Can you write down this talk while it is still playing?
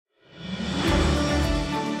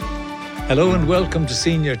Hello and welcome to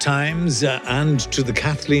Senior Times and to the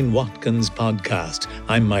Kathleen Watkins podcast.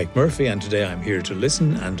 I'm Mike Murphy and today I'm here to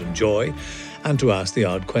listen and enjoy and to ask the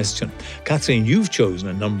odd question. Kathleen, you've chosen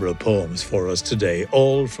a number of poems for us today,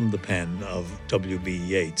 all from the pen of W.B.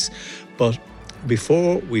 Yeats. But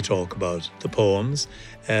before we talk about the poems,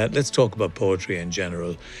 let's talk about poetry in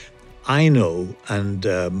general. I know, and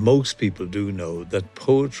most people do know, that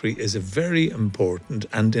poetry is a very important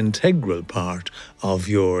and integral part of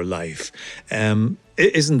your life.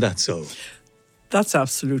 Isn't that so? That's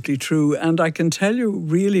absolutely true. And I can tell you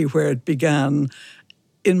really where it began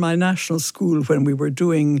in my national school when we were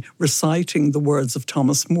reciting the words of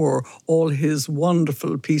Thomas Moore, all his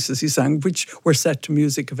wonderful pieces he sang, which were set to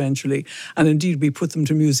music eventually. And indeed, we put them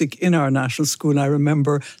to music in our national school. I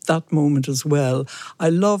remember that moment as well. I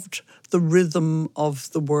loved the rhythm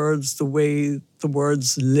of the words, the way the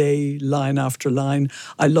words lay line after line.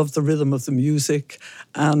 I loved the rhythm of the music.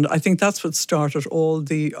 And I think that's what started all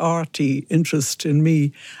the arty interest in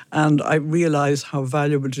me. And I realised how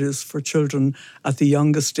valuable it is for children at the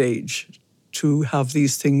youngest age to have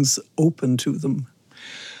these things open to them.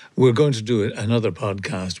 We're going to do another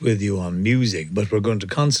podcast with you on music, but we're going to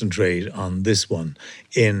concentrate on this one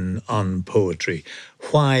on poetry.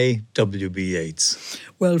 Why W.B. Yeats?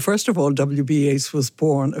 Well, first of all, W.B. Yeats was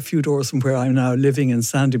born a few doors from where I'm now living in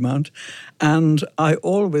Sandymount, and I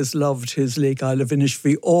always loved his Lake Isle of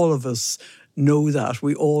Innisfree. All of us know that.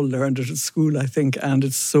 We all learned it at school, I think, and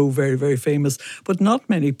it's so very, very famous. But not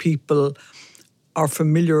many people are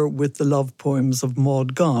familiar with the love poems of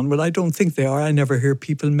Maud Gonne. Well, I don't think they are. I never hear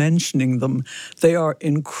people mentioning them. They are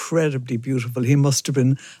incredibly beautiful. He must have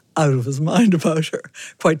been out of his mind about her.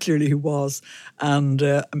 Quite clearly he was. And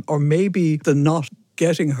or maybe the not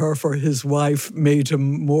getting her for his wife made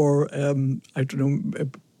him more,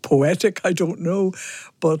 poetic, I don't know.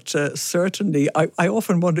 But certainly, I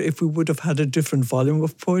often wonder if we would have had a different volume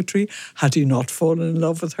of poetry had he not fallen in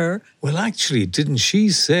love with her. Well, actually, didn't she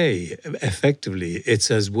say, effectively, it's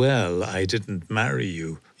as well I didn't marry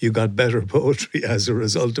you. You got better poetry as a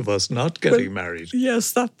result of us not getting married.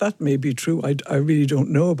 Yes, that may be true. I really don't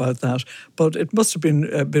know about that. But it must have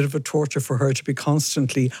been a bit of a torture for her to be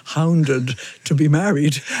constantly hounded to be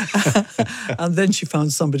married. And then she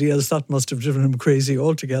found somebody else. That must have driven him crazy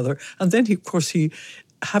altogether. And then,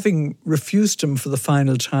 having refused him for the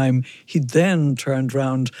final time, he then turned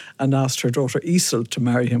round and asked her daughter Iseult to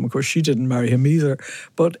marry him. Of course, she didn't marry him either.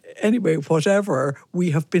 But anyway, whatever, we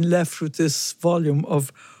have been left with this volume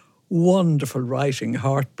of wonderful writing,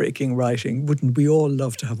 heartbreaking writing. Wouldn't we all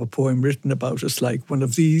love to have a poem written about us like one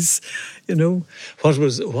of these, you know?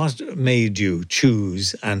 What made you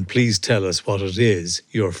choose, and please tell us what it is,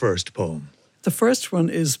 your first poem? The first one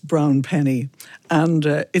is Brown Penny, and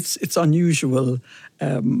it's unusual.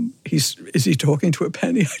 Is he talking to a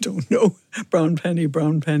penny? I don't know. Brown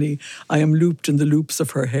penny, I am looped in the loops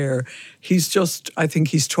of her hair. I think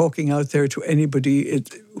he's talking out there to anybody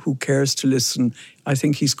who cares to listen. I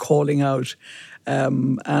think he's calling out.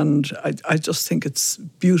 And I just think it's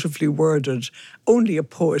beautifully worded. Only a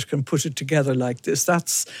poet can put it together like this.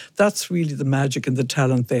 That's really the magic and the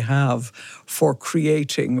talent they have for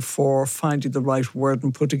creating, for finding the right word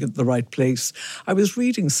and putting it in the right place. I was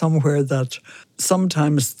reading somewhere that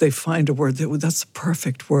sometimes they find a word that's a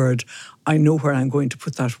perfect word. I know where I'm going to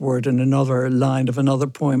put that word in another line of another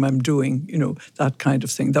poem I'm doing, that kind of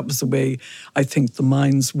thing. That was the way I think the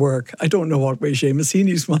minds work. I don't know what way Seamus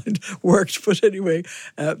Heaney's mind worked, but anyway,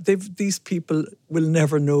 these people will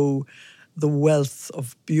never know the wealth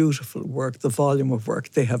of beautiful work, the volume of work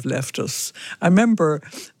they have left us. I remember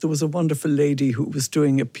there was a wonderful lady who was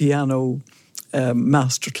doing a piano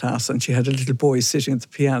masterclass, and she had a little boy sitting at the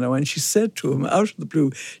piano, and she said to him out of the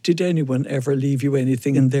blue, "Did anyone ever leave you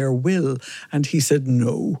anything in their will?" And he said,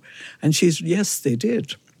 "No." And she said, "Yes, they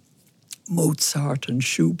did. Mozart and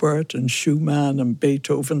Schubert and Schumann and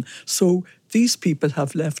Beethoven. So these people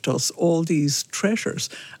have left us all these treasures,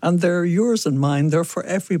 and they're yours and mine. They're for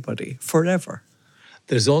everybody, forever."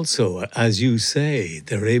 There's also, as you say,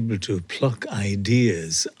 they're able to pluck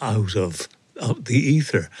ideas out of the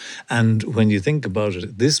ether. And when you think about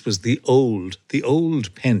it, this was the old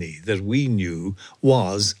penny that we knew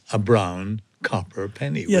was a brown copper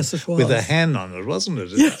penny. Yes, it was. With a hen on it, wasn't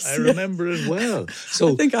it? Yes, I remember it well. So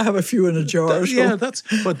I think I have a few in a jar.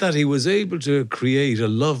 But that he was able to create a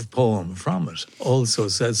love poem from it also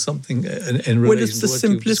says something in relation to what Well, it's the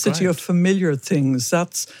simplicity of familiar things.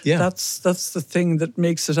 That's the thing that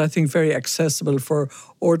makes it, I think, very accessible for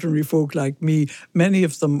ordinary folk like me. Many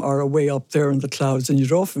of them are way up there in the clouds, and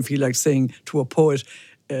you'd often feel like saying to a poet,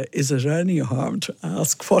 is it any harm to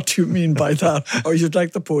ask what do you mean by that? Or you'd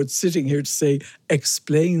like the poet sitting here to say,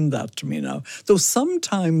 explain that to me now. Though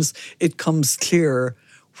sometimes it comes clear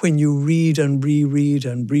when you read and reread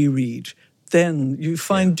and reread. Then you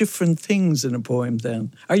find different things in a poem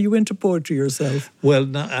then. Are you into poetry yourself? Well,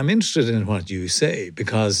 now, I'm interested in what you say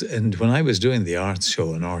because when I was doing the arts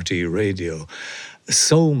show on RTE Radio,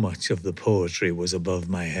 so much of the poetry was above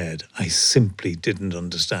my head. I simply didn't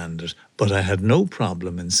understand it. But I had no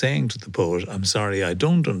problem in saying to the poet, I'm sorry, I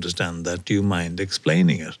don't understand that. Do you mind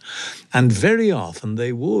explaining it? And very often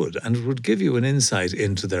they would, and it would give you an insight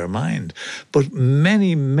into their mind. But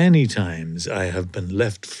many, many times I have been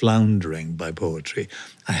left floundering by poetry.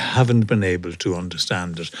 I haven't been able to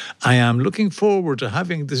understand it. I am looking forward to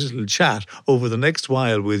having this little chat over the next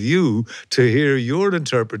while with you to hear your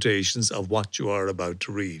interpretations of what you are about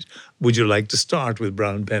to read. Would you like to start with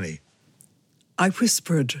Brown Penny? I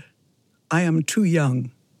whispered, I am too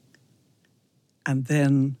young. And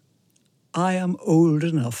then, I am old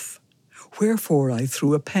enough. Wherefore I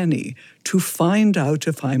threw a penny to find out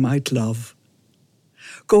if I might love.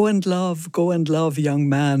 Go and love, young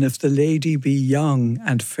man, if the lady be young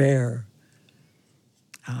and fair.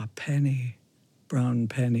 Ah, penny, brown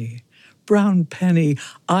penny,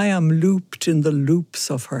 I am looped in the loops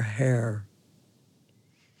of her hair.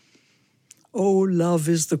 Oh, love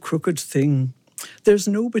is the crooked thing. There's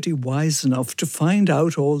nobody wise enough to find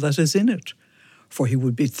out all that is in it, for he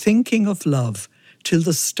would be thinking of love till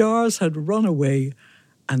the stars had run away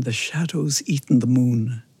and the shadows eaten the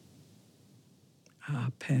moon. Ah,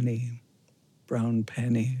 penny, brown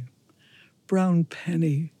penny,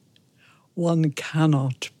 one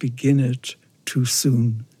cannot begin it too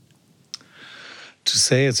soon. To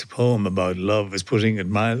say it's a poem about love is putting it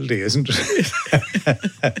mildly, isn't it?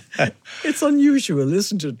 It's unusual,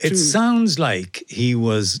 isn't it? It sounds like he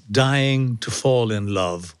was dying to fall in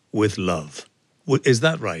love with love. Is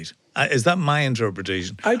that right? Is that my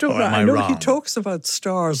interpretation? I don't know. I know wrong? He talks about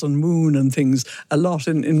stars and moon and things a lot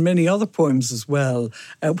in many other poems as well,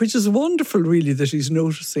 which is wonderful, really, that he's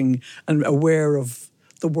noticing and aware of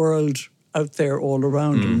the world out there all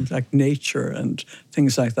around him, like nature and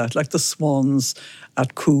things like that, like the swans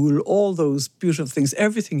at Coole, all those beautiful things.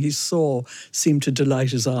 Everything he saw seemed to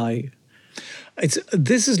delight his eye.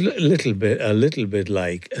 This is a little bit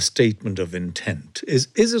like a statement of intent. Is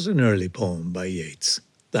it an early poem by Yeats,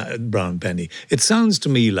 that Brown Penny? It sounds to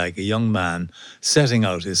me like a young man setting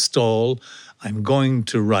out his stall. I'm going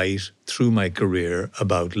to write through my career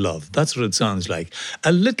about love. That's what it sounds like.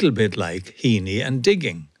 A little bit like Heaney and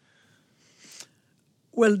Digging.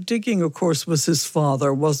 Well, Digging, of course, was his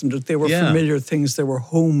father, wasn't it? They were familiar things. They were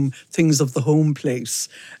things of the home place.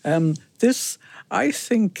 I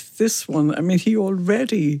think this one, I mean, he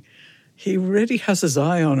already has his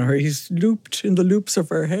eye on her. He's looped in the loops of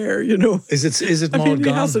her hair, you know. Is it Maud Gonne? He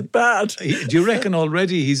has it bad. Do you reckon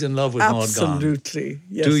already he's in love with Maud Gonne? Absolutely.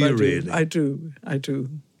 Yes, do you really? I do.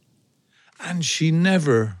 And she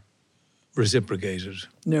never reciprocated?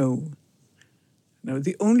 No,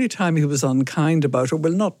 the only time he was unkind about her,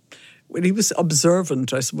 he was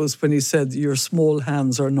observant, I suppose, when he said, your small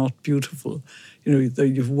hands are not beautiful. You know,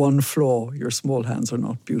 you've one flaw, your small hands are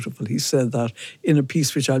not beautiful. He said that in a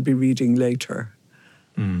piece which I'll be reading later.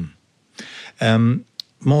 Maud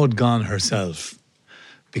Gonne herself,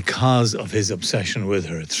 because of his obsession with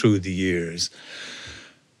her through the years,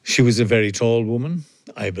 she was a very tall woman,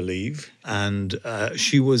 I believe, and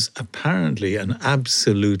she was apparently an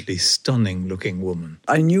absolutely stunning-looking woman.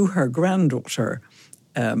 I knew her granddaughter,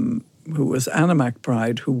 who was Anna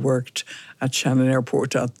McBride, who worked at Shannon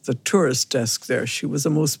Airport at the tourist desk there. She was a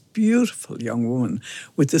most beautiful young woman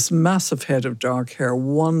with this massive head of dark hair,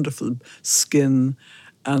 wonderful skin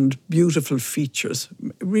and beautiful features,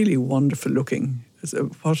 really wonderful looking.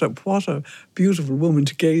 What a beautiful woman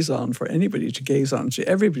to gaze on, for anybody to gaze on.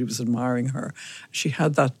 Everybody was admiring her. She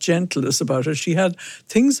had that gentleness about her. She had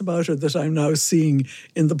things about her that I'm now seeing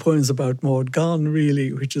in the poems about Maud Gonne,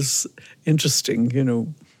 really, which is interesting, you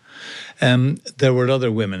know. There were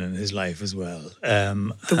other women in his life as well.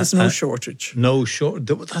 There was no shortage. No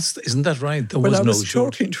shortage. Isn't that right? There was no shortage. Well, I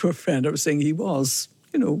was talking to a friend. I was saying he was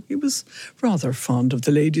rather fond of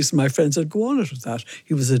the ladies. My friend said, go on with that.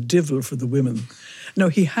 He was a divil for the women. Now,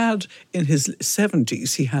 he had, in his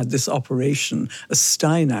 70s, he had this operation, a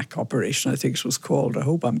Steinac operation, I think it was called. I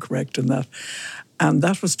hope I'm correct in that. And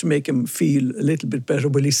that was to make him feel a little bit better.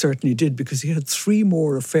 Well, he certainly did, because he had 3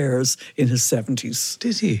 more affairs in his 70s.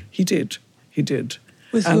 Did he? He did.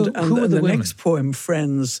 With who were the women? Next poem,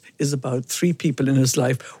 Friends, is about 3 people in his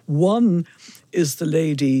life. One is the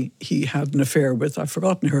lady he had an affair with. I've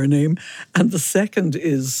forgotten her name. And the second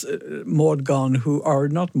is Maud Gonne,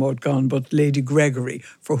 not Maud Gonne, but Lady Gregory,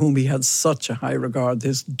 for whom he had such a high regard,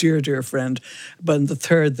 his dear, dear friend. But the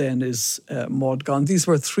third then is Maud Gonne. These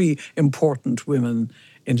were three important women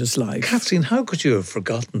in his life. Kathleen, how could you have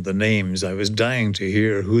forgotten the names? I was dying to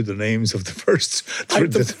hear who the names of the first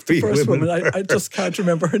three first women woman, were. I just can't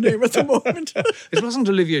remember her name at the moment. It wasn't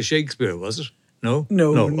Olivia Shakespeare, was it? No?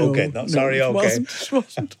 No. Okay, sorry, it okay.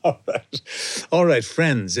 Wasn't. All right,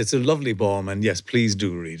 Friends, it's a lovely poem, and yes, please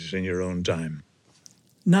do read it in your own time.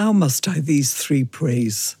 Now must I these three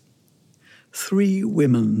praise, 3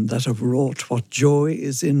 women that have wrought what joy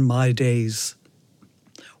is in my days.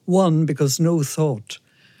 One, because no thought,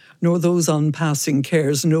 nor those unpassing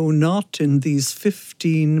cares, no, not in these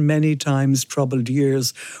 15 many times troubled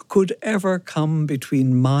years, could ever come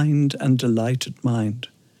between mind and delighted mind.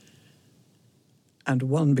 And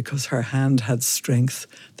one, because her hand had strength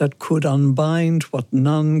that could unbind what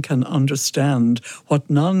none can understand, what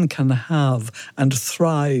none can have, and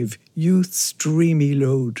thrive youth's dreamy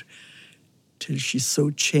load, till she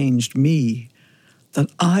so changed me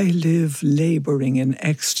that I live labouring in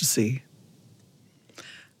ecstasy.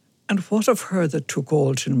 And what of her that took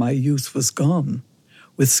all till my youth was gone,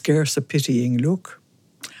 with scarce a pitying look?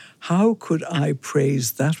 How could I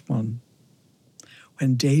praise that one?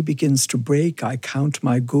 When day begins to break, I count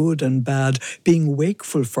my good and bad, being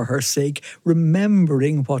wakeful for her sake,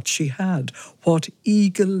 remembering what she had, what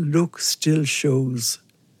eagle look still shows.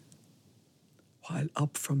 While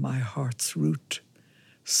up from my heart's root,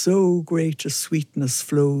 so great a sweetness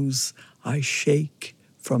flows, I shake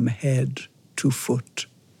from head to foot.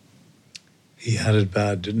 He had it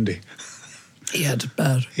bad, didn't he? He had it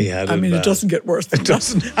bad. It doesn't get worse than it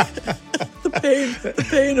doesn't. the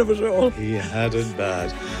pain of it all. He had it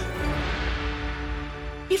bad.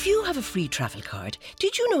 If you have a free travel card,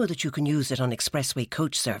 did you know that you can use it on expressway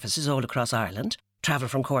coach services all across Ireland? Travel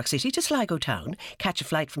from Cork City to Sligo Town, catch a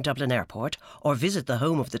flight from Dublin Airport, or visit the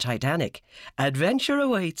home of the Titanic. Adventure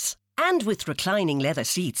awaits. And with reclining leather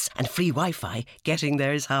seats and free Wi-Fi, getting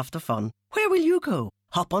there is half the fun. Where will you go?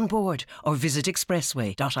 Hop on board or visit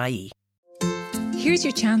expressway.ie. Here's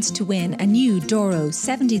your chance to win a new Doro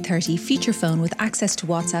 7030 feature phone with access to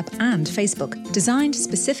WhatsApp and Facebook, designed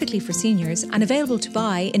specifically for seniors and available to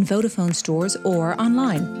buy in Vodafone stores or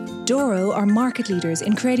online. Doro are market leaders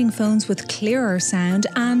in creating phones with clearer sound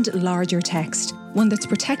and larger text. One that's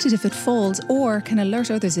protected if it falls or can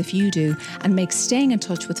alert others if you do, and makes staying in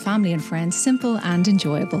touch with family and friends simple and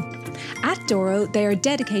enjoyable. At Doro, they are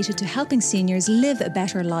dedicated to helping seniors live a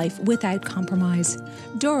better life without compromise.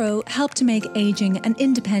 Doro help to make ageing an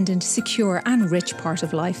independent, secure and rich part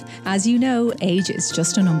of life. As you know, age is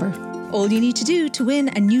just a number. All you need to do to win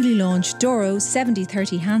a newly launched Doro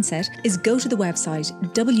 7030 handset is go to the website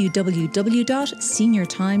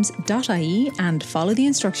www.seniortimes.ie and follow the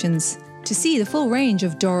instructions. To see the full range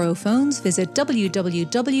of Doro phones, visit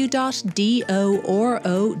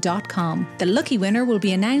www.doro.com. The lucky winner will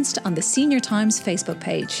be announced on the Senior Times Facebook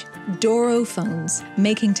page. Doro phones,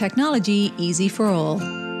 making technology easy for all.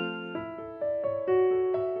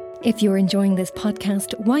 If you're enjoying this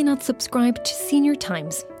podcast, why not subscribe to Senior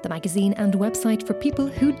Times, the magazine and website for people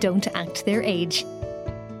who don't act their age?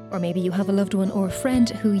 Or maybe you have a loved one or a friend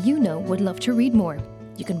who you know would love to read more.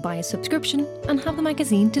 You can buy a subscription and have the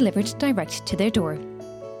magazine delivered direct to their door.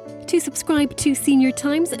 To subscribe to Senior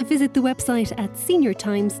Times, visit the website at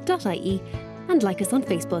seniortimes.ie and like us on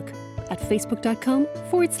Facebook at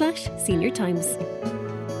facebook.com/Senior Times.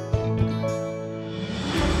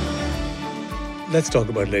 Let's talk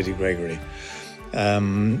about Lady Gregory. I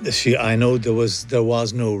know there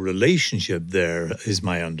was no relationship there, is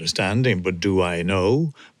my understanding, but do I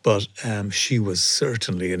know? But she was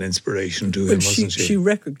certainly an inspiration to him, wasn't she? She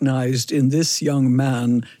recognised in this young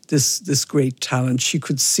man this great talent. She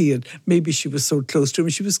could see it. Maybe she was so close to him.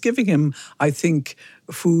 She was giving him, I think,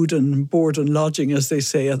 food and board and lodging, as they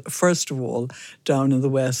say, first of all, down in the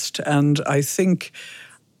West. And I think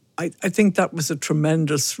that was a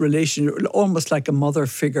tremendous relation, almost like a mother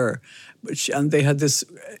figure. And they had this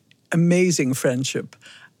amazing friendship.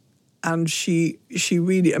 And she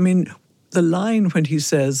really, the line when he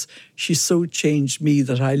says, "She so changed me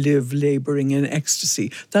that I live labouring in ecstasy,"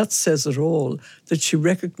 that says it all, that she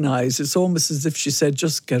recognised. It's almost as if she said,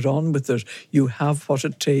 just get on with it. You have what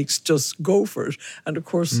it takes, just go for it. And of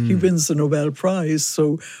course, he wins the Nobel Prize.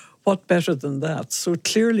 So what better than that? So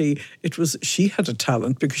clearly she had a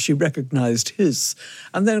talent because she recognised his.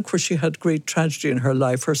 And then, of course, she had great tragedy in her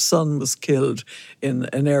life. Her son was killed in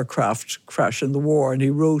an aircraft crash in the war, and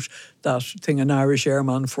he wrote that thing, An Irish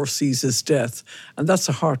Airman Foresees His Death. And that's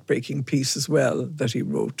a heartbreaking piece as well that he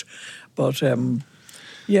wrote. But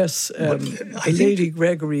yes, the Lady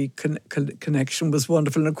Gregory connection was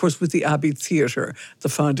wonderful. And of course, with the Abbey Theatre, the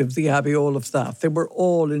founding of the Abbey, all of that, they were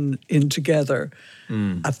all in together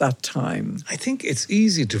at that time. I think it's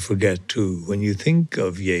easy to forget too, when you think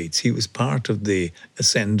of Yeats, he was part of the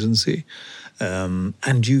ascendancy,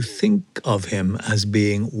 and you think of him as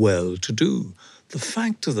being well-to-do. The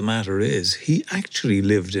fact of the matter is, he actually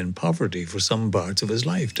lived in poverty for some parts of his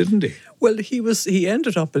life, didn't he? Well, he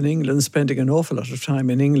ended up in England, spending an awful lot of time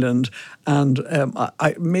in England, and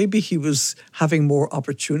maybe he was having more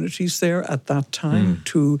opportunities there at that time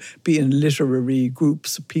to be in literary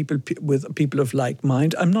groups, with people of like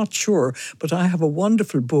mind. I'm not sure, but I have a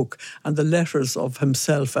wonderful book and the letters of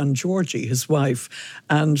himself and Georgie, his wife,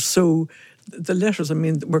 and so the letters, I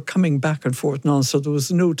mean, were coming back and forth now, so there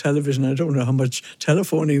was no television. I don't know how much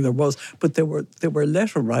telephoning there was, but they were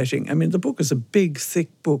letter writing. I mean, the book is a big, thick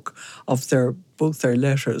book of both their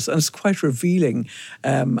letters, and it's quite revealing.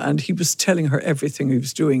 And he was telling her everything he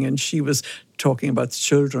was doing, and she was talking about the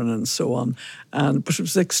children and so on. But it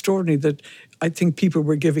was extraordinary that I think people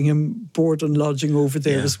were giving him board and lodging over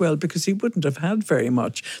there as well, because he wouldn't have had very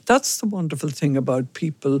much. That's the wonderful thing about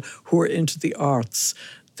people who are into the arts.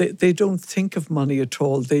 They don't think of money at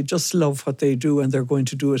all. They just love what they do, and they're going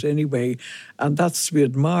to do it anyway. And that's to be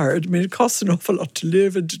admired. I mean, it costs an awful lot to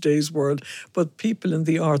live in today's world, but people in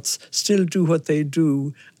the arts still do what they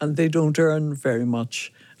do, and they don't earn very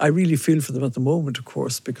much. I really feel for them at the moment, of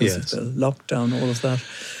course, because of the lockdown, all of that.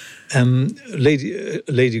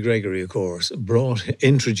 Lady Gregory, of course,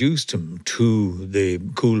 introduced him to the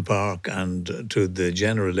Cool Park and to the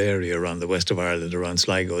general area around the west of Ireland, around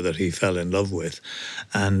Sligo, that he fell in love with.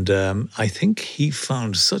 And I think he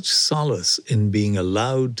found such solace in being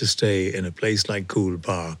allowed to stay in a place like Cool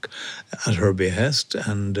Park at her behest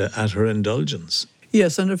and at her indulgence.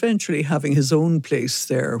 Yes, and eventually having his own place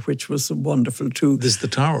there, which was wonderful too. This is the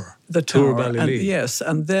Tower. The Tower, Ballylee. Yes,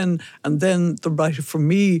 and then the writing, for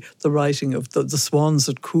me, the writing of the Swans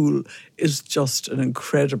at Cool is just an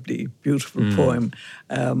incredibly beautiful poem.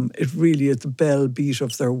 It really is the bell beat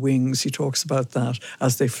of their wings. He talks about that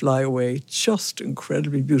as they fly away. Just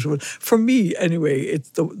incredibly beautiful. For me, anyway,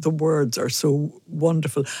 the words are so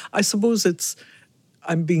wonderful. I suppose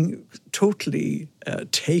I'm being totally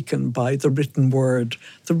taken by the written word.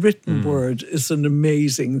 The written word is an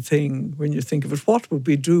amazing thing when you think of it. What would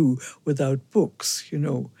we do without books, you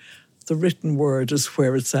know? The written word is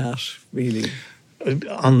where it's at, really.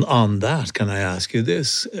 On that, can I ask you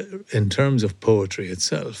this? In terms of poetry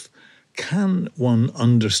itself, can one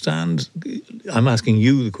understand... I'm asking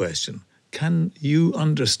you the question. Can you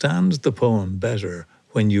understand the poem better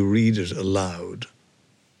when you read it aloud?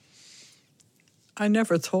 I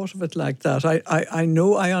never thought of it like that. I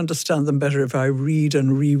know I understand them better if I read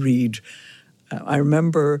and reread. I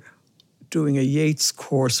remember doing a Yeats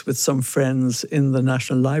course with some friends in the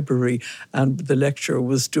National Library, and the lecturer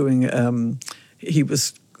was doing, he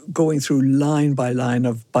was going through line by line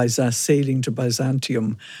of Sailing to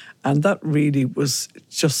Byzantium, and that really was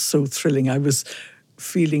just so thrilling. I was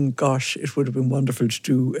feeling, gosh, it would have been wonderful to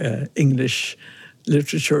do English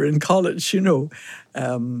literature in college, you know,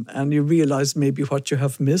 and you realise maybe what you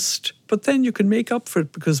have missed. But then you can make up for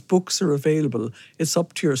it because books are available. It's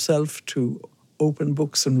up to yourself to open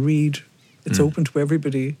books and read. It's open to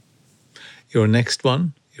everybody. Your next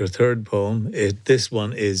one, your third poem, this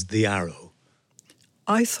one is The Arrow.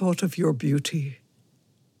 I thought of your beauty,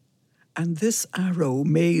 and this arrow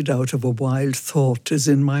made out of a wild thought is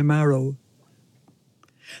in my marrow.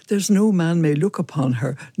 There's no man may look upon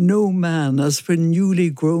her, no man as for newly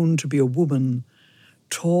grown to be a woman,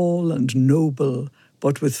 tall and noble,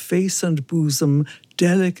 but with face and bosom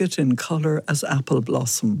delicate in colour as apple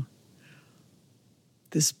blossom.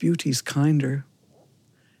 This beauty's kinder,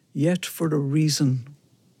 yet for a reason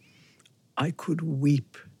I could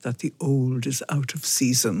weep that the old is out of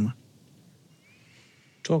season.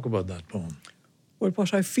 Talk about that poem. Well,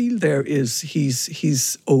 what I feel there is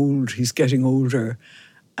he's old, he's getting older,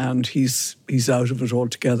 and he's out of it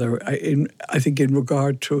altogether. I think in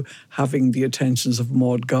regard to having the attentions of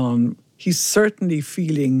Maud Gonne, he's certainly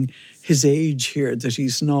feeling his age here, that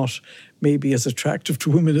he's not maybe as attractive to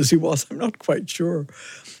women as he was. I'm not quite sure.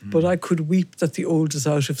 But I could weep that the old is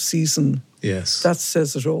out of season. Yes. That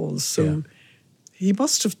says it all. So he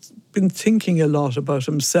must have been thinking a lot about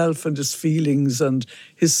himself and his feelings and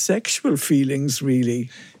his sexual feelings, really.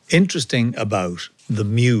 interesting about the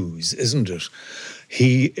muse, isn't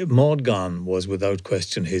it? Maud Gonne was without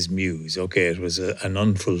question his muse. Okay, it was an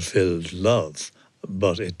unfulfilled love,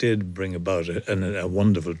 but it did bring about a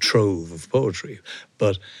wonderful trove of poetry.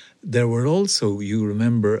 But there were also, you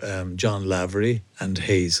remember, John Lavery and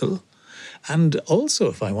Hazel. And also,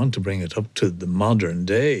 if I want to bring it up to the modern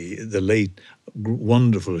day, the late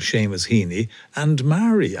wonderful Seamus Heaney and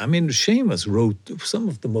Mary. I mean, Seamus wrote some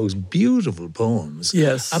of the most beautiful poems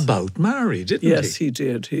about Mary, didn't he? Yes, he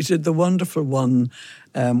did. He did the wonderful one,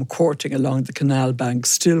 courting along the canal bank,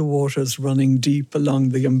 still waters running deep along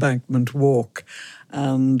the embankment walk.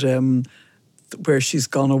 And where she's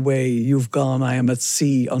gone away, you've gone, I am at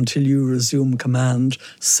sea, until you resume command.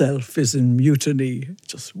 Self is in mutiny.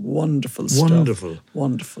 Just wonderful stuff.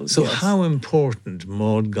 Wonderful. So how important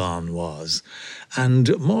Maud Gonne was.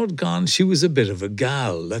 And Maud Gonne, she was a bit of a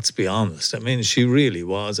gal, let's be honest. I mean, she really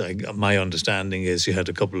was. My understanding is she had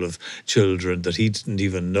a couple of children that he didn't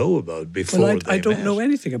even know about before they met. I don't know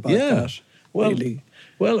anything about that, really.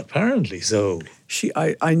 Well, apparently so.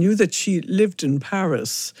 I knew that she lived in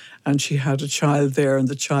Paris and she had a child there, and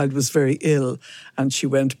the child was very ill, and she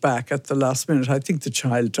went back at the last minute. I think the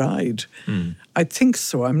child died. I think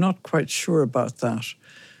so. I'm not quite sure about that.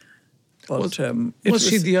 But was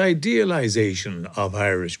she the idealisation of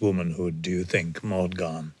Irish womanhood, do you think, Maud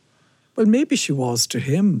Gonne? Well, maybe she was to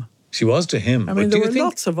him. She was to him. I mean, there were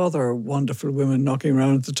lots of other wonderful women knocking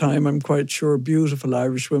around at the time, I'm quite sure, beautiful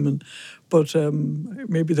Irish women. But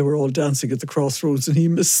maybe they were all dancing at the crossroads and he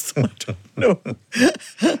missed them. I don't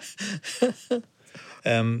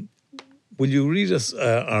know. Will you read us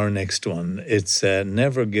our next one? It's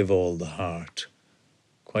Never Give All the Heart.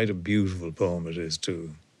 Quite a beautiful poem it is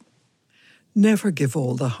too. Never give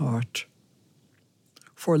all the heart.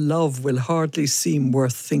 For love will hardly seem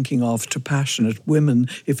worth thinking of to passionate women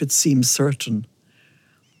if it seems certain.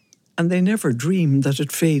 And they never dream that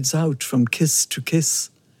it fades out from kiss to kiss.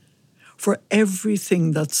 For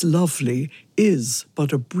everything that's lovely is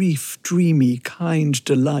but a brief, dreamy, kind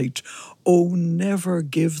delight. Oh, never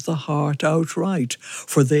give the heart outright,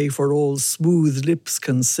 for they, for all smooth lips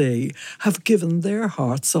can say, have given their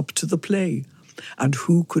hearts up to the play. And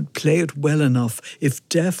who could play it well enough if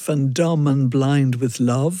deaf and dumb and blind with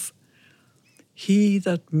love? He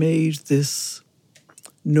that made this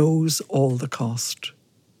knows all the cost,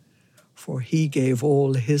 for he gave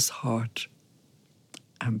all his heart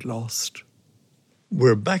and lost.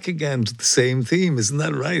 We're back again to the same theme, isn't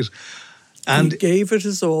that right? And he gave it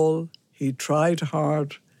his all. He tried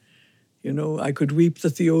hard. You know, I could weep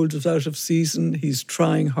that the old is out of season. He's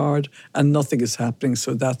trying hard and nothing is happening,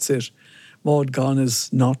 so that's it. Maud Gonne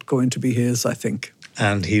is not going to be his, I think.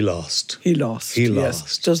 And he lost. He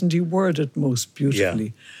lost. Doesn't he word it most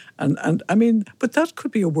beautifully? Yeah. And I mean, but that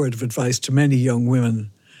could be a word of advice to many young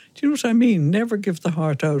women. Do you know what I mean? Never give the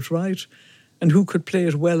heart outright. And who could play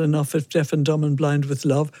it well enough if deaf and dumb and blind with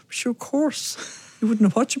love? Sure, of course. You wouldn't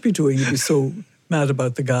know what you'd be doing. You'd be so mad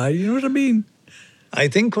about the guy. You know what I mean? I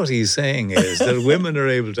think what he's saying is that women are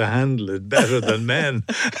able to handle it better than men.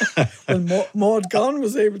 Well, Maud Gonne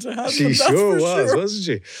was able to handle it. She sure was, wasn't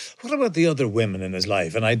she? What about the other women in his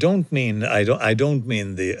life? And I don't mean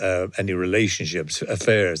the any relationships,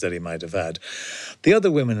 affairs that he might have had. The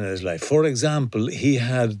other women in his life. For example, he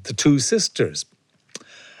had the two sisters.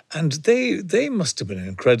 And they must have been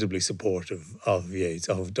incredibly supportive of Yeats,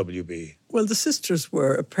 of W.B. Well, the sisters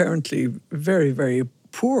were apparently very, very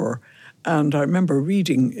poor. And I remember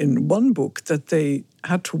reading in one book that they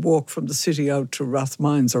had to walk from the city out to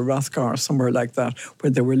Rathmines or Rathgar, somewhere like that,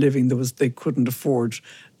 where they were living. They couldn't afford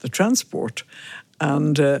the transport.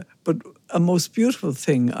 And but a most beautiful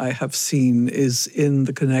thing I have seen is in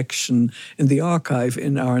the connection in the archive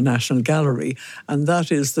in our National Gallery, and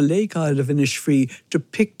that is the Lake Isle of Innisfree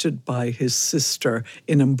depicted by his sister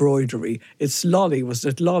in embroidery. It's Lolly,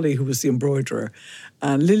 wasn't it? Lolly, who was the embroiderer.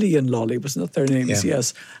 And Lily and Lolly, wasn't that their names? Yeah.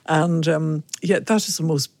 Yes. And that is the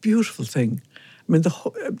most beautiful thing. I mean,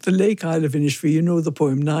 the Lake Isle of Innisfree, you know the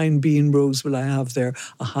poem, 9 bean rows will I have there,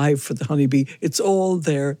 a hive for the honeybee. It's all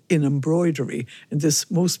there in embroidery in this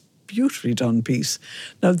most beautifully done piece.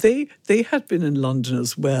 Now, they had been in London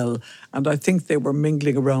as well, and I think they were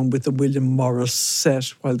mingling around with the William Morris set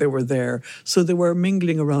while they were there. So they were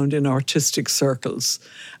mingling around in artistic circles.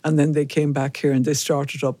 And then they came back here and they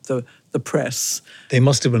started up the press. They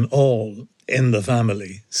must have been all in the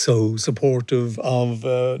family so supportive of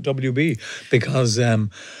WB, because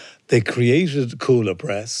they created Coola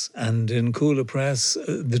Press, and in Coola Press,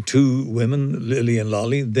 the two women, Lily and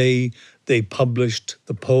Lolly, they published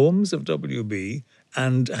the poems of WB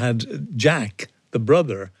and had Jack, the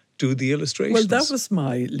brother, do the illustrations. Well, that was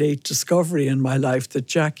my late discovery in my life, that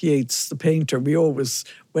Jack Yates, the painter, we always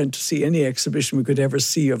went to see any exhibition we could ever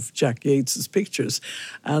see of Jack Yates's pictures.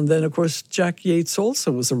 And then, of course, Jack Yates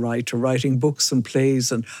also was a writer, writing books and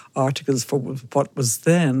plays and articles for what was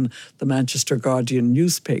then the Manchester Guardian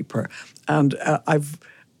newspaper. And I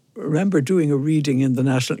remember doing a reading in the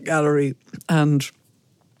National Gallery, and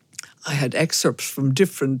I had excerpts from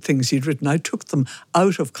different things he'd written. I took them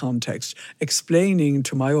out of context, explaining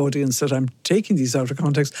to my audience that I'm taking these out of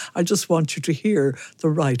context. I just want you to hear the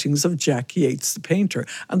writings of Jack Yates, the painter.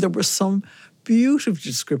 And there were some beautifully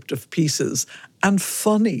descriptive pieces and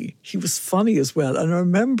funny. He was funny as well. And I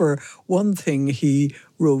remember one thing he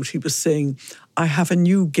wrote, he was saying, I have a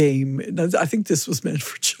new game. Now, I think this was meant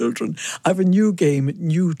for children. I have a new game,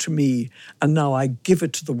 new to me, and now I give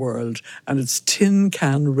it to the world. And it's tin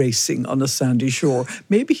can racing on a sandy shore.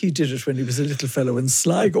 Maybe he did it when he was a little fellow in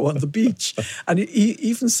Sligo on the beach. And he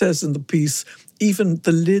even says in the piece, even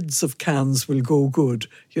the lids of cans will go good,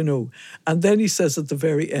 you know. And then he says at the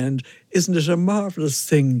very end, isn't it a marvellous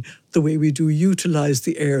thing the way we do utilise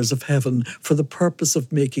the airs of heaven for the purpose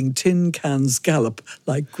of making tin cans gallop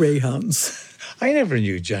like greyhounds? I never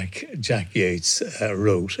knew Jack Yates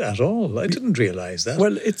wrote at all. I didn't realise that.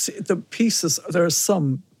 Well, it's the pieces. There are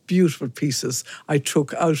some beautiful pieces I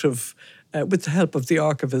took out of, with the help of the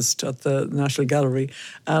archivist at the National Gallery,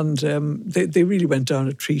 and they really went down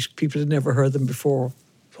a treat. People had never heard them before.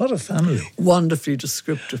 What a family. Wonderfully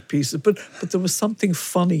descriptive pieces. But there was something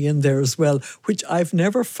funny in there as well, which I've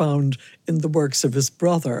never found in the works of his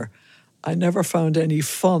brother. I never found any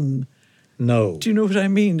fun. No. Do you know what I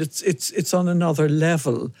mean? It's on another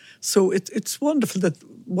level. So it's wonderful that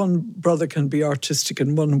one brother can be artistic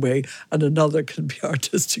in one way and another can be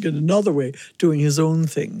artistic in another way, doing his own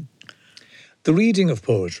thing. The reading of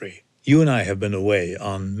poetry. You and I have been away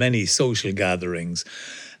on many social gatherings,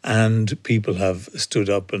 and people have stood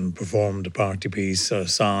up and performed a party piece or a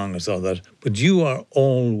song or so that. But you are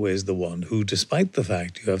always the one who, despite the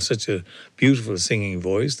fact you have such a beautiful singing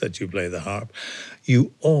voice that you play the harp,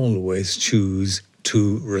 you always choose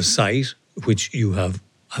to recite, which you have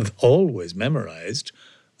always memorised,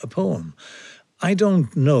 a poem. I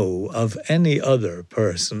don't know of any other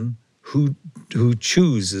person who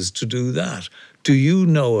chooses to do that. Do you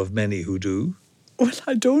know of many who do? Well,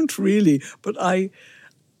 I don't really, but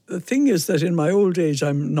the thing is that in my old age,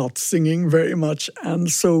 I'm not singing very much. And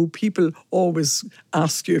so people always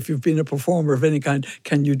ask you if you've been a performer of any kind,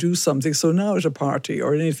 can you do something? So now at a party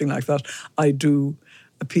or anything like that, I do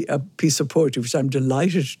a piece of poetry, which I'm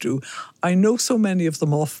delighted to do. I know so many of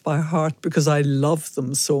them off by heart because I love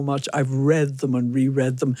them so much. I've read them and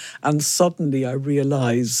reread them, and suddenly I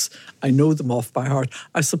realise I know them off by heart.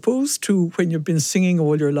 I suppose, too, when you've been singing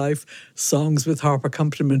all your life, songs with harp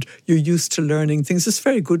accompaniment, you're used to learning things. It's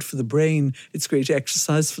very good for the brain. It's great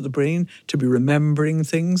exercise for the brain to be remembering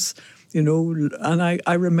things, you know. And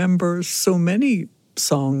I remember so many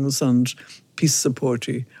songs and pieces of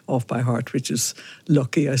poetry off by heart, which is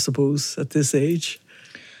lucky, I suppose, at this age.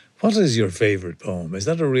 What is your favourite poem? Is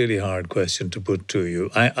that a really hard question to put to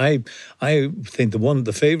you? I think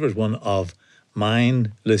the favourite one of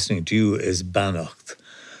mine, listening to you, is Bannacht.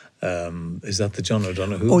 Is that the John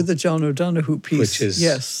O'Donoghue? Oh, the John O'Donoghue piece. Which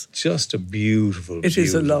is just a beautiful, It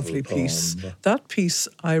is a lovely poem. piece. That piece,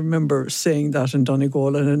 I remember saying that in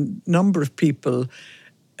Donegal, and a number of people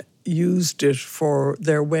used it for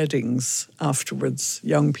their weddings afterwards,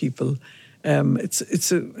 young people.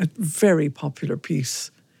 It's a very popular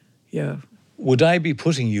piece, yeah. Would I be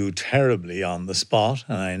putting you terribly on the spot?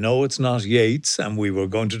 And I know it's not Yeats, and we were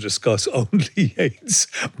going to discuss only Yeats,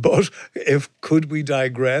 but could we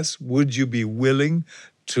digress? Would you be willing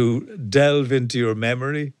to delve into your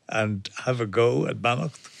memory and have a go at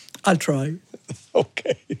Bannacht? I'll try.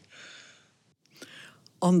 Okay.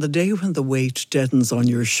 On the day when the weight deadens on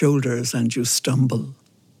your shoulders and you stumble,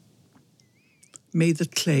 may the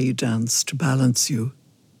clay dance to balance you.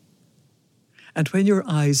 And when your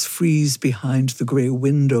eyes freeze behind the grey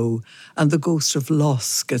window and the ghost of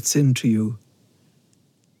loss gets into you,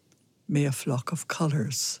 may a flock of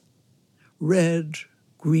colours, red,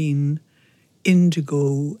 green,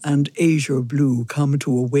 indigo and azure blue, come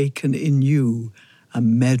to awaken in you a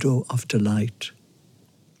meadow of delight.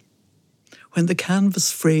 When the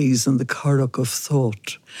canvas frays in the currach of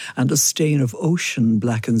thought and a stain of ocean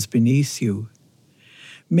blackens beneath you,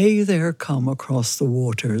 may there come across the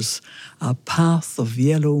waters a path of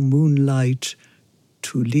yellow moonlight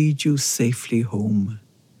to lead you safely home.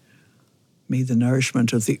 May the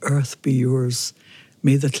nourishment of the earth be yours.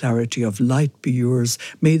 May the clarity of light be yours.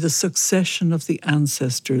 May the succession of the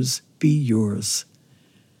ancestors be yours.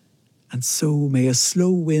 And so may a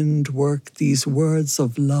slow wind work these words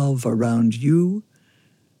of love around you,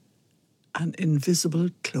 an invisible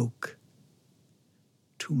cloak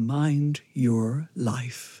to mind your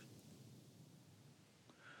life.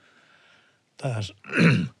 That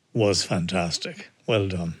was fantastic. Well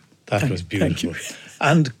done. That was beautiful. Thank you.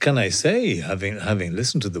 And can I say, having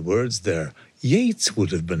listened to the words there, Yeats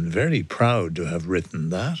would have been very proud to have written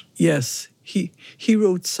that. Yes, he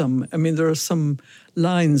wrote some. I mean, there are some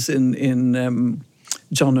lines in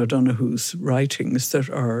John O'Donoghue's writings that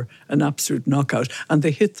are an absolute knockout, and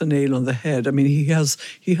they hit the nail on the head. I mean, he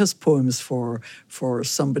has poems for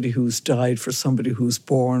somebody who's died, for somebody who's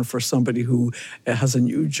born, for somebody who has a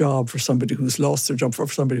new job, for somebody who's lost their job, for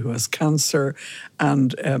somebody who has cancer,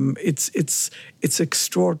 and it's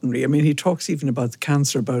extraordinary. I mean, he talks even about the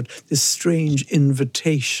cancer, about this strange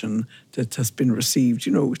invitation that has been received.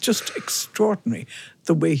 You know, just extraordinary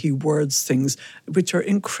the way he words things, which are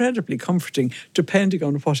incredibly comforting, depending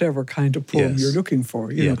on whatever kind of poem you're looking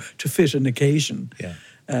for, you know, to fit an occasion. Yeah.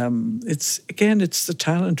 It's the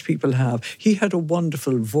talent people have. He had a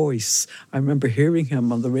wonderful voice. I remember hearing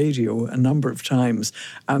him on the radio a number of times,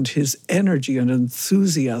 and his energy and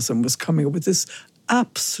enthusiasm was coming up with this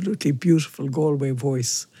absolutely beautiful Galway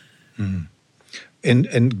voice. Mm.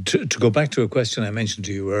 And to go back to a question I mentioned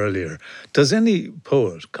to you earlier, does any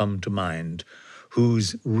poet come to mind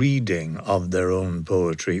whose reading of their own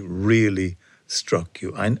poetry really struck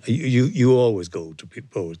you? And you always go to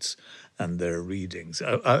poets and their readings.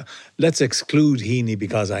 Let's exclude Heaney,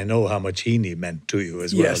 because I know how much Heaney meant to you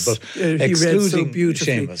as well. Yes, but he read so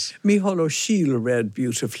beautifully. Seamus. Micheál O'Shiel read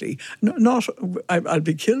beautifully. I'll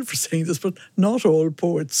be killed for saying this, but not all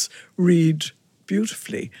poets read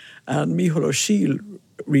beautifully. And Micheál O'Shiel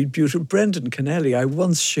read beautiful. Brendan Kennelly, I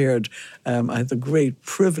once shared, I had the great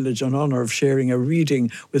privilege and honour of sharing a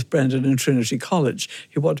reading with Brendan in Trinity College.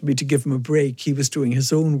 He wanted me to give him a break. He was doing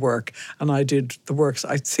his own work, and I did the works,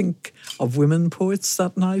 I think, of women poets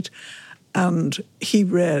that night. And he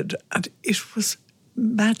read, and it was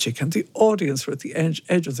magic, and the audience were at the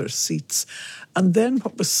edge of their seats. And then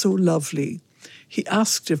what was so lovely, he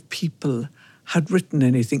asked if people had written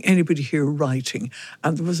anything, anybody here writing,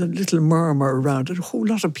 and there was a little murmur around it. A whole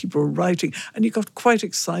lot of people were writing, and he got quite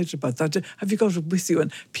excited about that. Have you got it with you?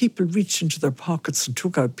 And people reached into their pockets and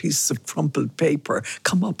took out pieces of crumpled paper.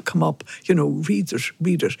 Come up, you know, read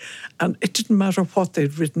it. And it didn't matter what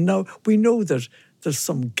they'd written. Now, we know that there's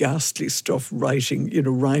some ghastly stuff writing, you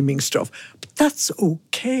know, rhyming stuff, but that's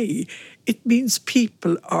okay. It means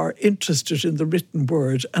people are interested in the written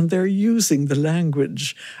word, and they're using the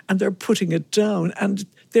language, and they're putting it down, and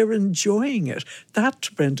they're enjoying it.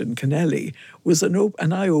 That, Brendan Kennelly, was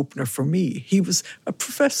an eye-opener for me. He was a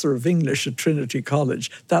professor of English at Trinity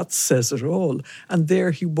College. That says it all. And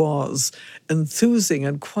there he was, enthusing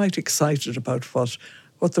and quite excited about what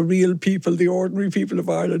the real people, the ordinary people of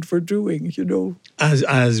Ireland were doing, you know.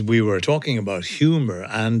 As we were talking about humour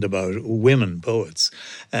and about women poets,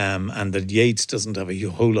 and that Yeats doesn't have a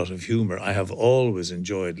whole lot of humour, I have always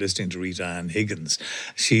enjoyed listening to Rita Ann Higgins.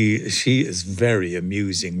 She is very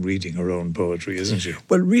amusing reading her own poetry, isn't she?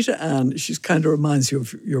 Well, Rita Ann, she kind of reminds you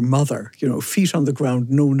of your mother, you know, feet on the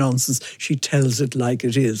ground, no nonsense. She tells it like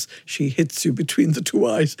it is. She hits you between the two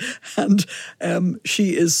eyes. And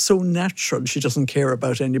she is so natural. She doesn't care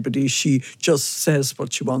about anybody. She just says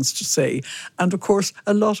what she wants to say. And of course,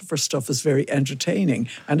 a lot of her stuff is very entertaining,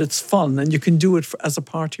 and it's fun, and you can do it as a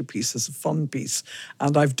party piece, as a fun piece.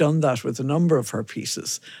 And I've done that with a number of her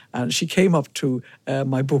pieces. And she came up to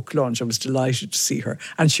my book launch. I was delighted to see her.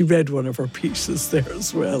 And she read one of her pieces there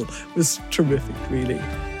as well. It was terrific, really.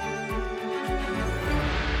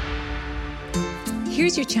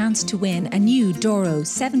 Here's your chance to win a new Doro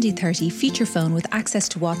 7030 feature phone with access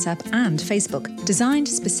to WhatsApp and Facebook, designed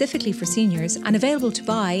specifically for seniors and available to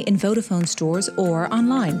buy in Vodafone stores or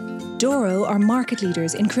online. Doro are market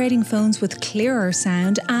leaders in creating phones with clearer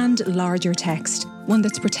sound and larger text. One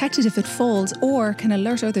that's protected if it falls or can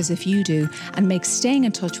alert others if you do, and makes staying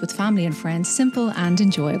in touch with family and friends simple and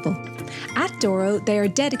enjoyable. At Doro, they are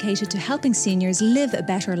dedicated to helping seniors live a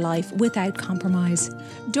better life without compromise.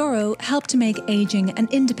 Doro help to make ageing an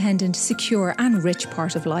independent, secure and rich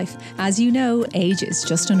part of life. As you know, age is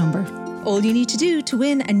just a number. All you need to do to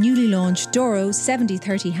win a newly launched Doro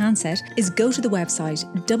 7030 handset is go to the website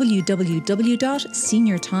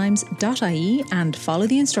www.seniortimes.ie and follow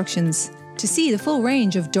the instructions. To see the full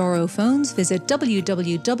range of Doro phones, visit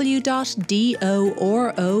www.doro.com.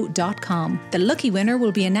 The lucky winner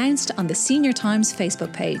will be announced on the Senior Times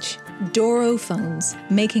Facebook page. Doro phones,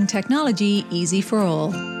 making technology easy for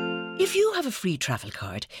all. If you have a free travel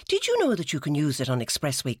card, did you know that you can use it on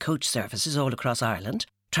expressway coach services all across Ireland?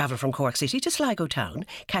 Travel from Cork City to Sligo Town,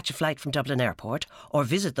 catch a flight from Dublin Airport, or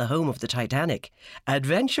visit the home of the Titanic.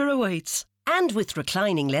 Adventure awaits. And with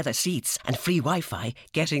reclining leather seats and free Wi-Fi,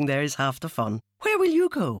 getting there is half the fun. Where will you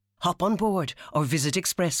go? Hop on board or visit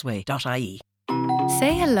expressway.ie.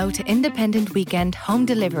 Say hello to Independent Weekend Home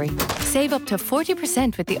Delivery. Save up to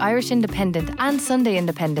 40% with the Irish Independent and Sunday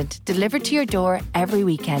Independent delivered to your door every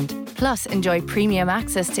weekend. Plus, enjoy premium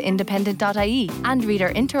access to independent.ie and read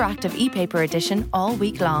our interactive e-paper edition all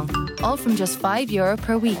week long. All from just €5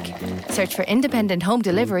 per week. Search for Independent Home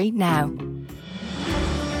Delivery now.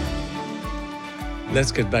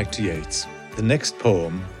 Let's get back to Yeats. The next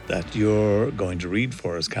poem that you're going to read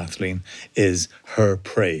for us, Kathleen, is Her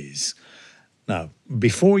Praise. Now,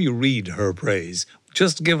 before you read Her Praise,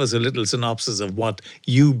 just give us a little synopsis of what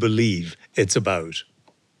you believe it's about.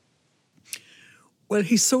 Well,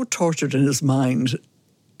 he's so tortured in his mind.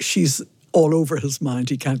 She's all over his mind.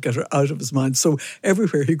 He can't get her out of his mind. So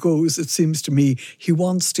everywhere he goes, it seems to me, he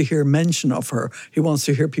wants to hear mention of her. He wants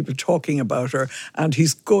to hear people talking about her. And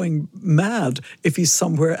he's going mad if he's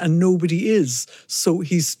somewhere and nobody is. So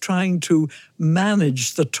he's trying to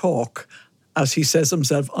manage the talk, as he says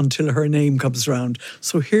himself, until her name comes round.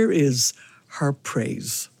 So here is Her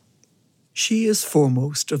Praise. She is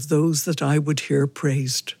foremost of those that I would hear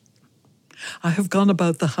praised. I have gone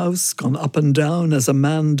about the house, gone up and down, as a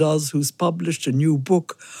man does who's published a new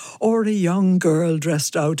book, or a young girl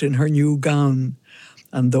dressed out in her new gown.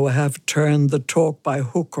 And though I have turned the talk by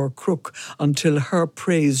hook or crook until her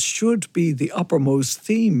praise should be the uppermost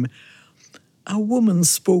theme, a woman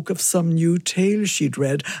spoke of some new tale she'd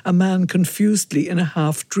read, a man confusedly in a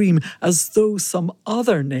half-dream, as though some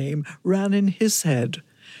other name ran in his head.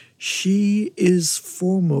 She is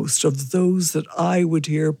foremost of those that I would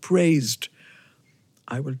hear praised.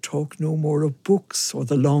 I will talk no more of books or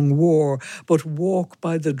the long war, but walk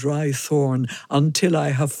by the dry thorn until I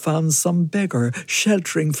have found some beggar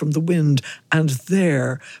sheltering from the wind, and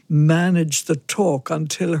there manage the talk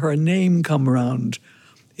until her name come round.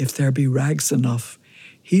 If there be rags enough,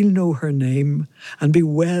 he'll know her name and be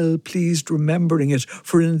well pleased remembering it,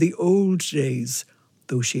 for in the old days,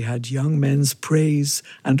 though she had young men's praise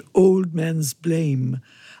and old men's blame,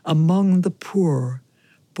 among the poor,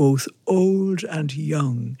 both old and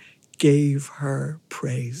young gave her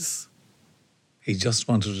praise. He just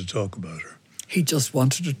wanted to talk about her. He just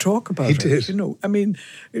wanted to talk about her. He did. You know, I mean,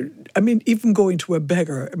 even going to a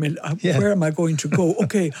beggar, where am I going to go?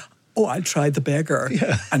 Okay, I'll try the beggar.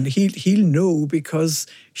 Yeah. And he'll know because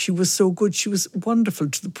she was so good. She was wonderful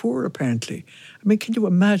to the poor, apparently. I mean, can you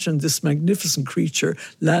imagine this magnificent creature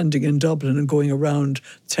landing in Dublin and going around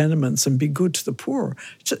tenements and be good to the poor?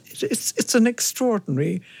 It's an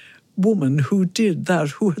extraordinary woman who did that,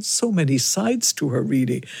 who had so many sides to her,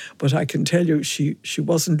 really. But I can tell you, she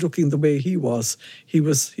wasn't looking the way he was. He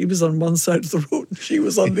was on one side of the road and she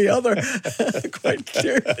was on the other, quite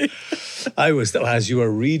clearly. As you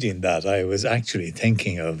were reading that, I was actually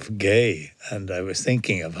thinking of Gay, and I was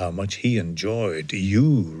thinking of how much he enjoyed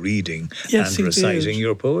you reading and reciting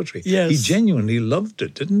your poetry. Yes. He genuinely loved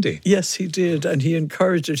it, didn't he? Yes, he did, and he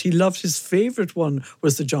encouraged it. He loved, his favourite one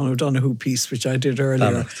was the John O'Donoghue piece, which I did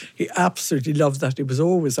earlier. He absolutely loved that. He was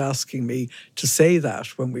always asking me to say that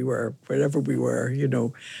when we were, wherever we were, you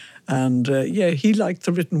know. And he liked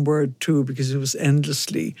the written word too, because it was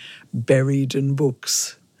endlessly buried in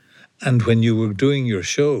books. And when you were doing your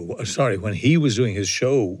show, when he was doing his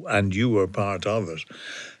show and you were part of it,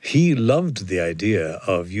 he loved the idea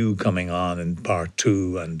of you coming on in part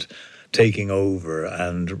two and taking over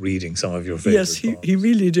and reading some of your favourite Yes, he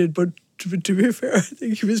really did, but to be fair, I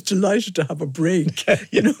think he was delighted to have a break.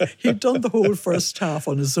 You know, he'd done the whole first half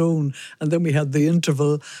on his own, and then we had the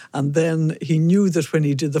interval, and then he knew that when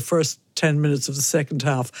he did the first 10 minutes of the second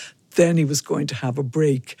half, then he was going to have a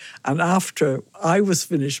break. And after I was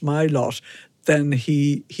finished my lot, then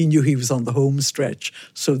he knew he was on the home stretch.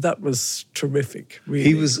 So that was terrific, really.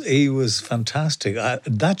 He was fantastic.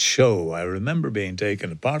 That show, I remember being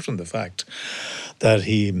taken, apart from the fact that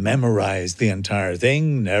he memorised the entire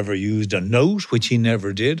thing, never used a note, which he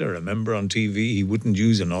never did. I remember on TV he wouldn't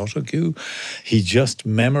use an autocue. He just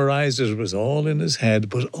memorised it. It was all in his head.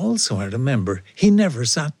 But also I remember he never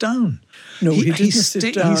sat down. No, he didn't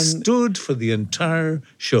sit down. He stood for the entire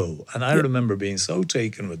show. And I remember being so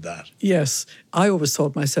taken with that. Yes. I always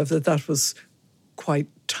thought myself that was quite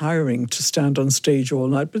tiring to stand on stage all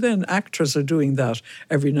night. But then actors are doing that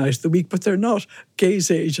every night of the week, but they're not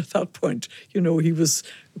Gay's age at that point. You know, he was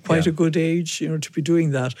quite a good age, to be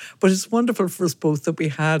doing that. But it's wonderful for us both that we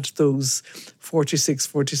had those 46,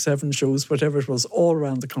 47 shows, whatever it was, all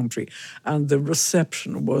around the country. And the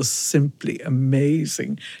reception was simply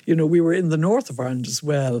amazing. We were in the north of Ireland as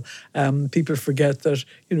well. People forget that,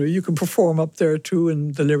 you can perform up there too,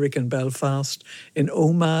 in the Lyric in Belfast, in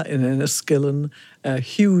Omagh, in Enniskillen. A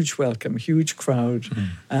huge welcome, huge crowd.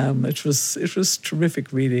 It was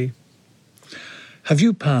terrific, really. Have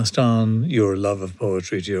you passed on your love of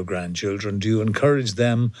poetry to your grandchildren? Do you encourage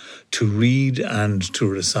them to read and to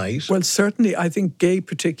recite? Well, certainly. I think Gay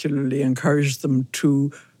particularly encouraged them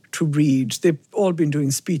to read. They've all been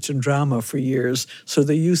doing speech and drama for years, so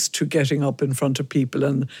they're used to getting up in front of people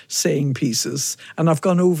and saying pieces. And I've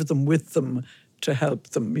gone over them with them to help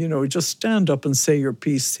them. Just stand up and say your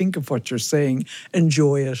piece. Think of what you're saying.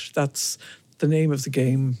 Enjoy it. That's the name of the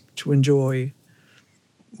game, to enjoy.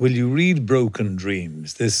 Will you read Broken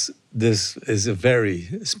Dreams? This is a very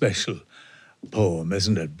special poem,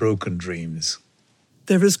 isn't it? Broken Dreams.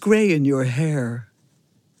 There is grey in your hair.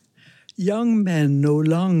 Young men no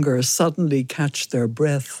longer suddenly catch their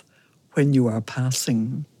breath when you are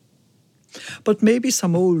passing. But maybe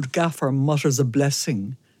some old gaffer mutters a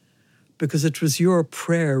blessing because it was your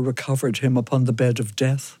prayer recovered him upon the bed of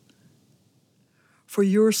death. For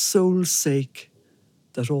your soul's sake,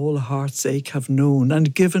 that all heart's ache have known,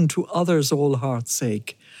 and given to others all heart's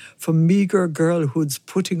ache, from meagre girlhood's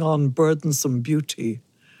putting on burdensome beauty.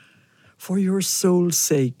 For your soul's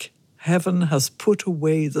sake, heaven has put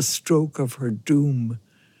away the stroke of her doom.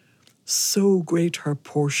 So great her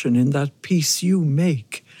portion in that peace you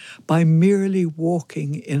make, by merely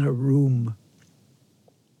walking in a room.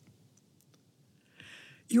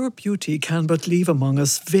 Your beauty can but leave among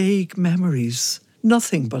us vague memories,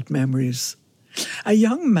 nothing but memories. A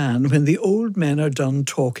young man, when the old men are done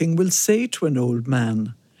talking, will say to an old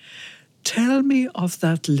man, "Tell me of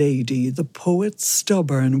that lady the poet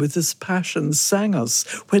stubborn with his passion sang us,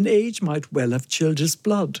 when age might well have chilled his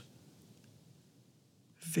blood."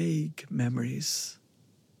 Vague memories,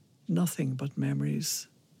 nothing but memories.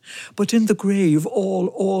 But in the grave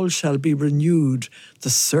all shall be renewed, the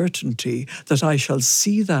certainty that I shall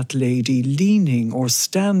see that lady leaning or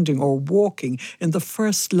standing or walking in the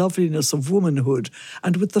first loveliness of womanhood,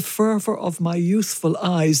 and with the fervour of my youthful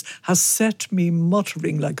eyes has set me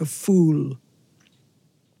muttering like a fool.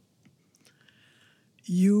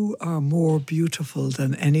 You are more beautiful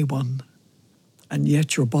than anyone. And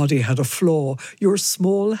yet your body had a flaw. Your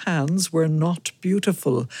small hands were not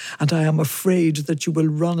beautiful, and I am afraid that you will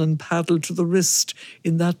run and paddle to the wrist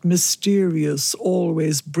in that mysterious,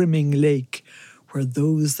 always brimming lake, where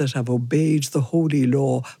those that have obeyed the holy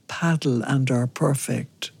law paddle and are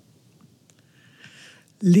perfect.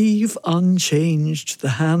 Leave unchanged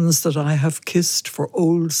the hands that I have kissed for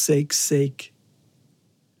old sake's sake.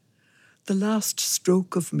 The last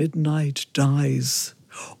stroke of midnight dies.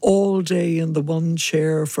 All day in the one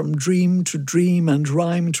chair, from dream to dream and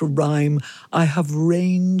rhyme to rhyme, I have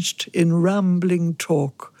ranged in rambling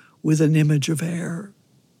talk with an image of air.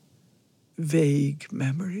 Vague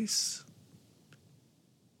memories.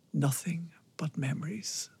 Nothing but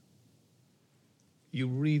memories. You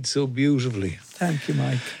read so beautifully. Thank you,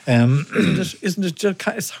 Mike. Isn't it just,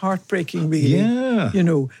 it's heartbreaking, really? Yeah.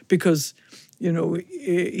 Because,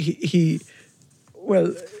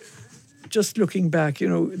 well, just looking back,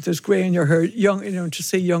 there's grey in your hair, young, to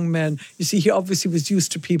say young men. You see, he obviously was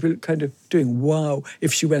used to people kind of doing wow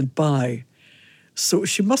if she went by. So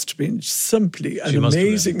she must have been simply an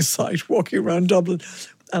amazing sight walking around Dublin.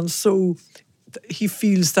 And so he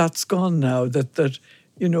feels that's gone now, that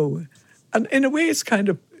and in a way it's kind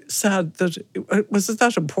of sad that, was it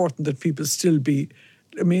that important that people still be,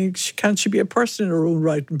 can't she be a person in her own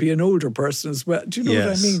right and be an older person as well? Do you know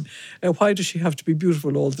what I mean? Why does she have to be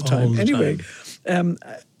beautiful all the time?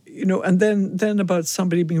 And then about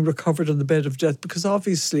somebody being recovered on the bed of death, because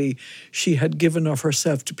obviously she had given of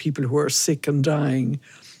herself to people who are sick and dying.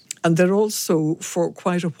 And then also, for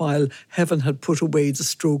quite a while, heaven had put away the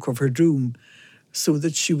stroke of her doom, so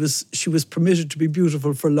that she was permitted to be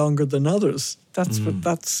beautiful for longer than others. That's what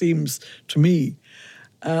that seems to me.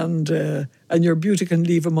 And your beauty can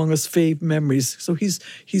leave among us vague memories. So he's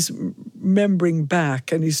remembering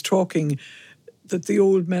back, and he's talking that the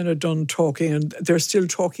old men are done talking, and they're still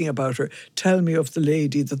talking about her. Tell me of the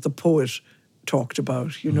lady that the poet talked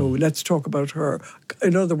about. Let's talk about her.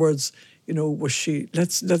 In other words, was she?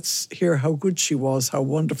 Let's hear how good she was, how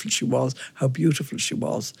wonderful she was, how beautiful she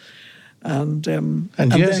was. And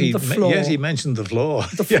yet he mentioned the flaw.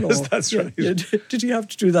 The flaw. Yes, that's right. Did he have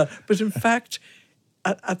to do that? But in fact,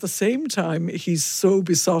 at the same time, he's so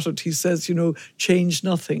besotted. He says, change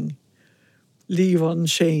nothing. leave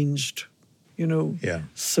unchanged, you know. Yeah.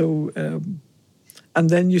 So, and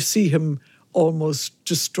then you see him almost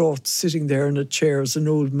distraught, sitting there in a chair as an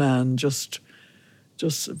old man, just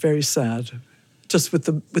very sad, just with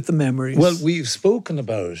the memories. Well, we've spoken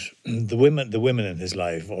about the women in his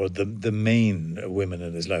life, or the main women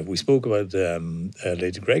in his life. We spoke about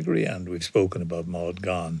Lady Gregory, and we've spoken about Maud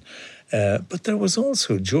Gonne. But there was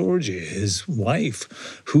also Georgie, his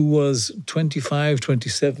wife, who was 25,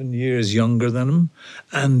 27 years younger than him,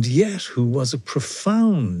 and yet who was a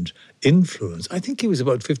profound influence. I think he was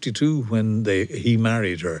about 52 when he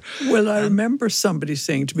married her. Well, I remember somebody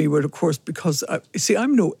saying to me, well, of course, because,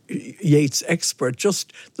 I'm no Yeats expert,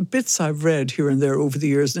 just the bits I've read here and there over the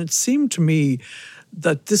years, and it seemed to me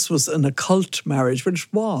that this was an occult marriage, which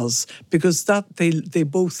it was, because that they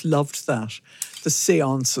both loved that. The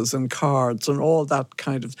seances and cards and all that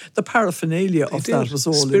kind of... The paraphernalia of that was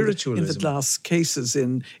all in the glass cases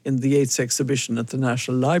in the Yeats exhibition at the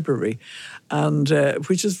National Library, and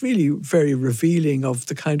which is really very revealing of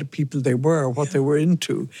the kind of people they were, what they were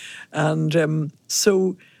into. And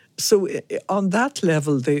so on that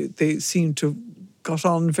level, they seem to have got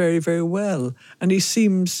on very, very well. And he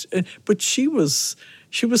seems... but she was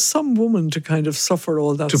some woman to kind of suffer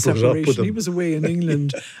all that separation. He was away in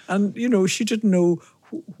England and, you know, she didn't know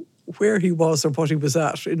where he was or what he was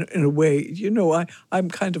at in a way. You know, I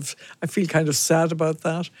feel kind of sad about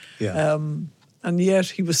that. Yeah. And yet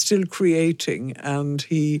he was still creating, and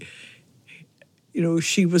he, you know,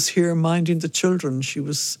 she was here minding the children. She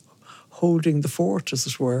was holding the fort, as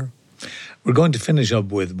it were. We're going to finish up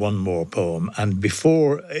with one more poem, and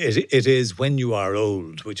before it is When You Are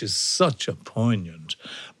Old, which is such a poignant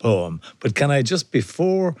poem. But can I just,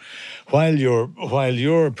 while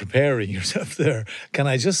you're preparing yourself there, can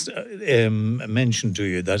I just mention to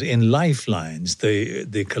you that in Lifelines,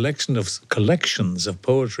 the collections of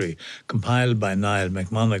poetry compiled by Niall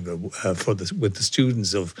McMonaghan with the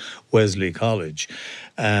students of Wesley College,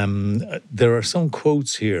 there are some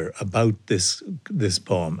quotes here about this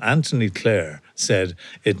poem. Anthony Clare said,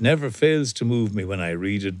 "It never fails to move me when I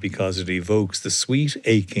read it because it evokes the sweet,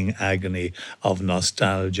 aching agony of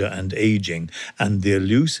nostalgia and aging and the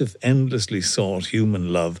elusive, endlessly sought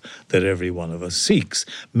human love that every one of us seeks."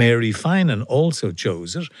 Mary Finan also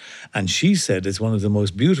chose it, and she said it's one of the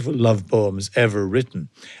most beautiful love poems ever written.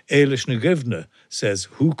 Eilish Nagivna says,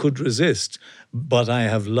 "Who could resist? But I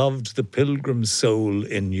have loved the pilgrim soul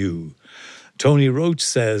in you." Tony Roach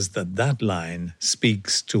says that line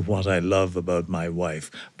speaks to what I love about my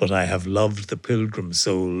wife, but I have loved the pilgrim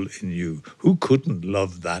soul in you. Who couldn't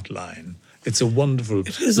love that line? It's a wonderful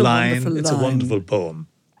line. It's a wonderful poem.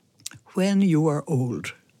 When you are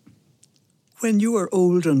old. When you are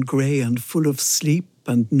old and grey and full of sleep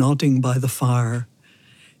and nodding by the fire,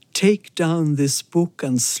 take down this book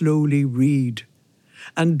and slowly read,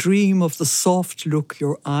 and dream of the soft look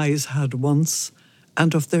your eyes had once,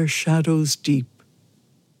 and of their shadows deep.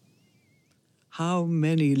 How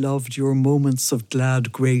many loved your moments of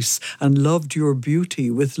glad grace, and loved your beauty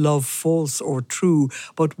with love false or true,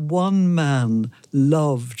 but one man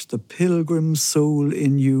loved the pilgrim soul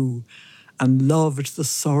in you, and loved the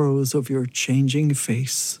sorrows of your changing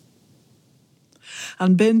face.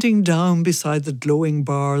 And bending down beside the glowing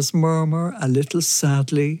bars, murmur a little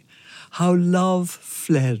sadly, how love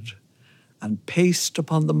fled, and paced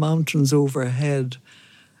upon the mountains overhead,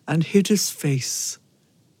 and hid his face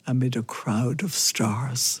amid a crowd of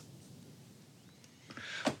stars.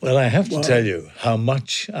 Well, I have to tell you how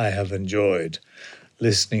much I have enjoyed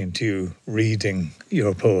listening to you reading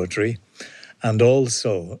your poetry and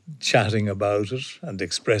also chatting about it and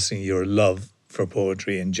expressing your love for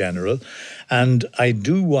poetry in general. And I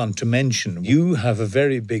do want to mention, you have a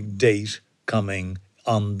very big date coming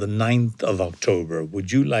on the 9th of October.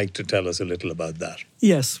 Would you like to tell us a little about that?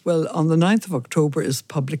 Yes, well, on the 9th of October is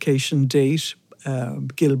publication date.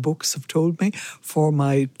 Gill Books have told me, for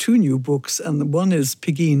my 2 new books, and one is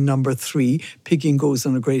Pigeen number 3. Pigeen goes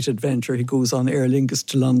on a great adventure. He goes on Aer Lingus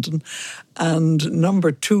to London. And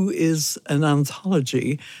number 2 is an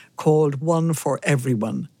anthology called One for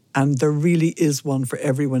Everyone. And there really is one for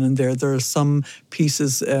everyone in there. There are some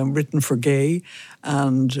pieces written for Gay,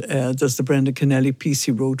 and there's the Brendan Kennelly piece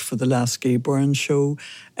he wrote for the last Gay Byrne show.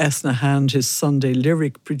 Esna Hand, his Sunday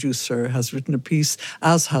lyric producer, has written a piece,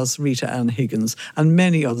 as has Rita Ann Higgins, and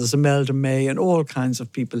many others, Imelda May, and all kinds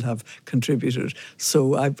of people have contributed.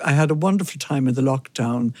 So I had a wonderful time in the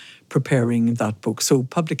lockdown preparing that book. So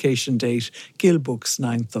publication date, Gill Books,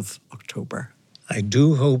 9th of October. I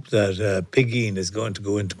do hope that Pigeen is going to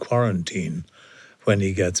go into quarantine when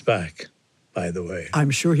he gets back, by the way.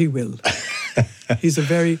 I'm sure he will. He's a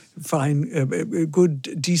very fine,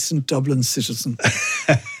 good, decent Dublin citizen.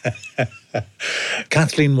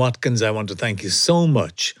 Kathleen Watkins, I want to thank you so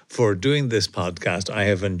much for doing this podcast. I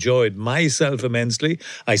have enjoyed myself immensely.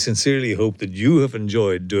 I sincerely hope that you have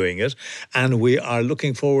enjoyed doing it. And we are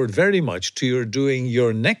looking forward very much to your doing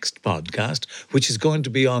your next podcast, which is going to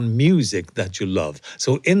be on music that you love.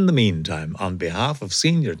 So in the meantime, on behalf of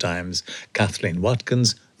Senior Times, Kathleen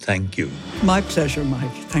Watkins, thank you. My pleasure,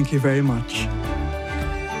 Mike. Thank you very much.